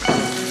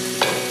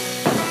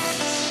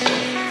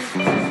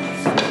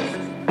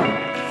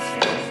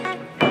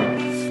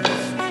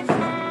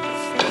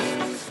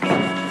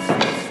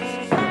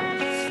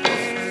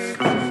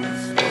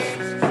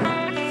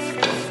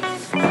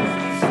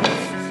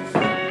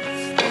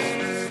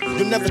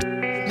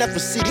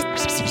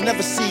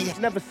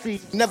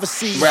never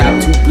see.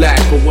 Rap too black,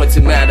 but what's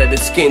it matter? The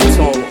skin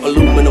tone,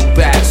 aluminum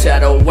back,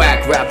 shadow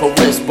whack, rapper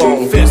wrist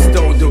bone. Fist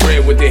on the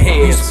rear with the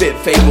hands. Spit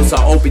fables,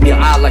 I open your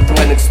eye like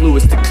Lennox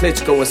Lewis. The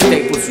Klitschko and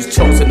Staples was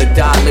chosen to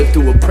die, live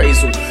through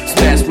appraisal.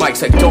 Smash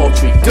mics like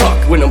Daltrey,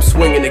 duck when I'm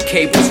swinging the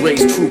cables.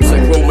 Raise troops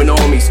like Roman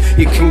armies.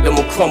 Your kingdom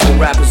will crumble,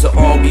 rappers are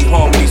armed, be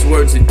harmonies.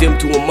 Words are dim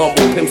to a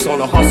mumble, pimps on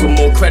a hustle,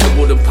 more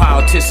credible than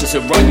politicians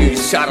that run you. You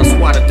shot a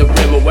swat at the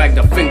rim and wag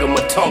the finger,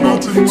 my tumble.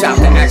 Chop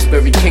the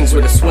Axeberry Kings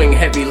with a swing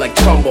heavy like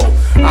Trumbo.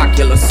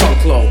 Ocular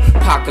sunk low,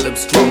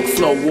 apocalypse drunk,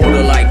 flow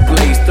water like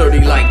Blaze,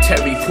 30 like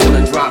Terry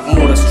Porter, drop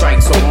mortar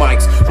strikes on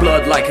mics,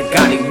 blood like a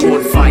Gotti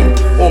Ward fight,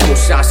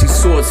 almost Shashi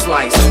sword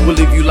slice, will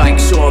leave you like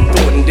Sean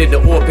Thornton did the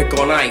Orpik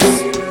on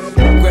ice.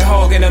 Quit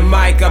hogging the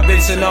mic, I've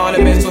been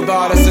synonymous with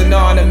all the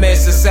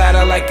synonymous. A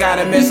satellite got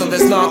a missile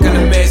that's not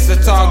gonna miss. The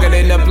target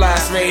in the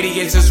blast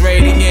radiance is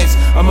radiance.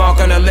 I'm mark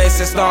on the list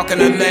that's not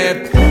gonna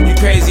live. You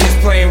crazy as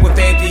playing with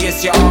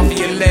atheists, you're off of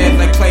your lid.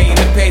 Like playing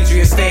the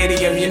Patriot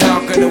Stadium, you're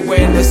not gonna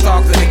win. Let's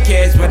talk to the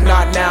kids, but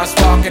not now.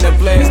 Sparking the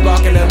blitz,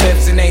 blocking the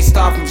lips and ain't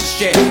stopping for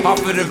shit. Off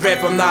of the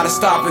rip, I'm not a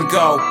stop and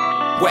go.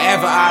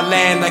 Wherever I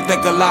land, like the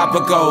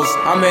Galapagos,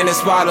 I'm in a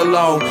spot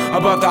alone,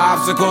 above the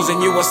obstacles,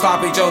 and you a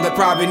sloppy Joe that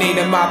probably need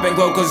a mop and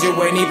go, cause you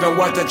ain't even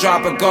worth a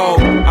drop of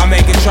gold. I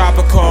make it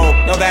tropical,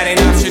 no that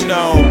ain't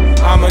optional.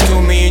 I'ma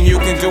do me and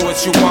you can do what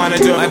you wanna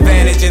do.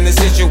 Advantage in the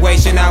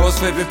situation, I was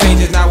flipping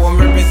pages, now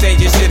I'm ripping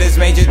stages. Shit is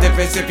major,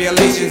 different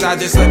stipulations. I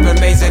just slip a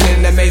mason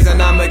in the maze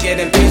and I'ma get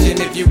impatient.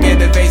 If you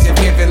get evasive,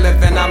 give it lip,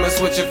 then I'ma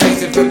switch your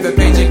face and flip the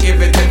page and give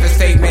a different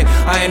statement.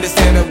 I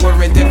understand that we're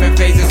in different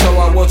phases, so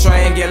I will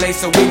triangulate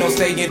so we don't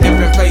stay in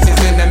different places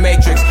in the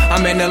matrix.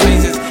 I'm in the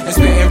lasers and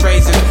spitting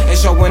razors and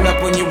showing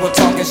up when you were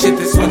talking shit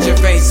this